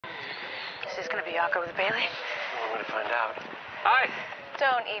this going to be awkward with Bailey? Well, I'm going to find out. Hi.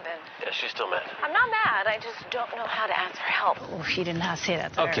 Don't even. Yeah, she's still mad. I'm not mad. I just don't know how to ask for help. Oh, she did not say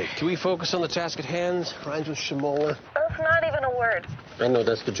that to Okay, can we focus on the task at hand? Rhymes with Shamola. That's not even a word. I know,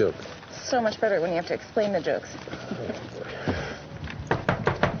 that's the joke. So much better when you have to explain the jokes.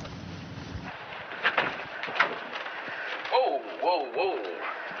 Whoa.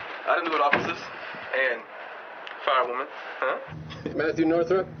 I didn't do it, officers. And firewoman. Huh? Matthew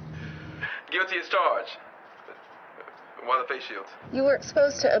Northrup? Guilty as charged. Why the face shields? You were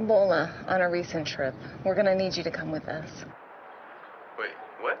exposed to Ebola on a recent trip. We're going to need you to come with us. Wait,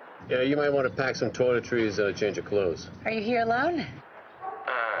 what? Yeah, you might want to pack some toiletries and a change of clothes. Are you here alone?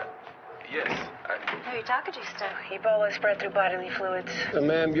 Yes. Who are you talking to still? Ebola spread through bodily fluids.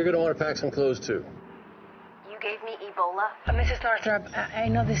 Ma'am, you're going to want to pack some clothes, too. You gave me Ebola? Mrs. Northrup, I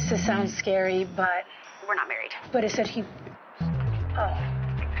know this sounds scary, but... We're not married. But it said he... Oh.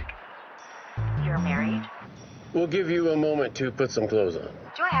 You're married? We'll give you a moment to put some clothes on.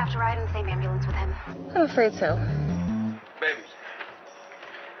 Do I have to ride in the same ambulance with him? I'm afraid so.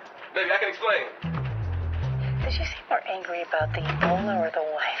 Baby, I can explain. Did you seem more angry about the Ebola or the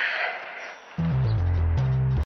wife?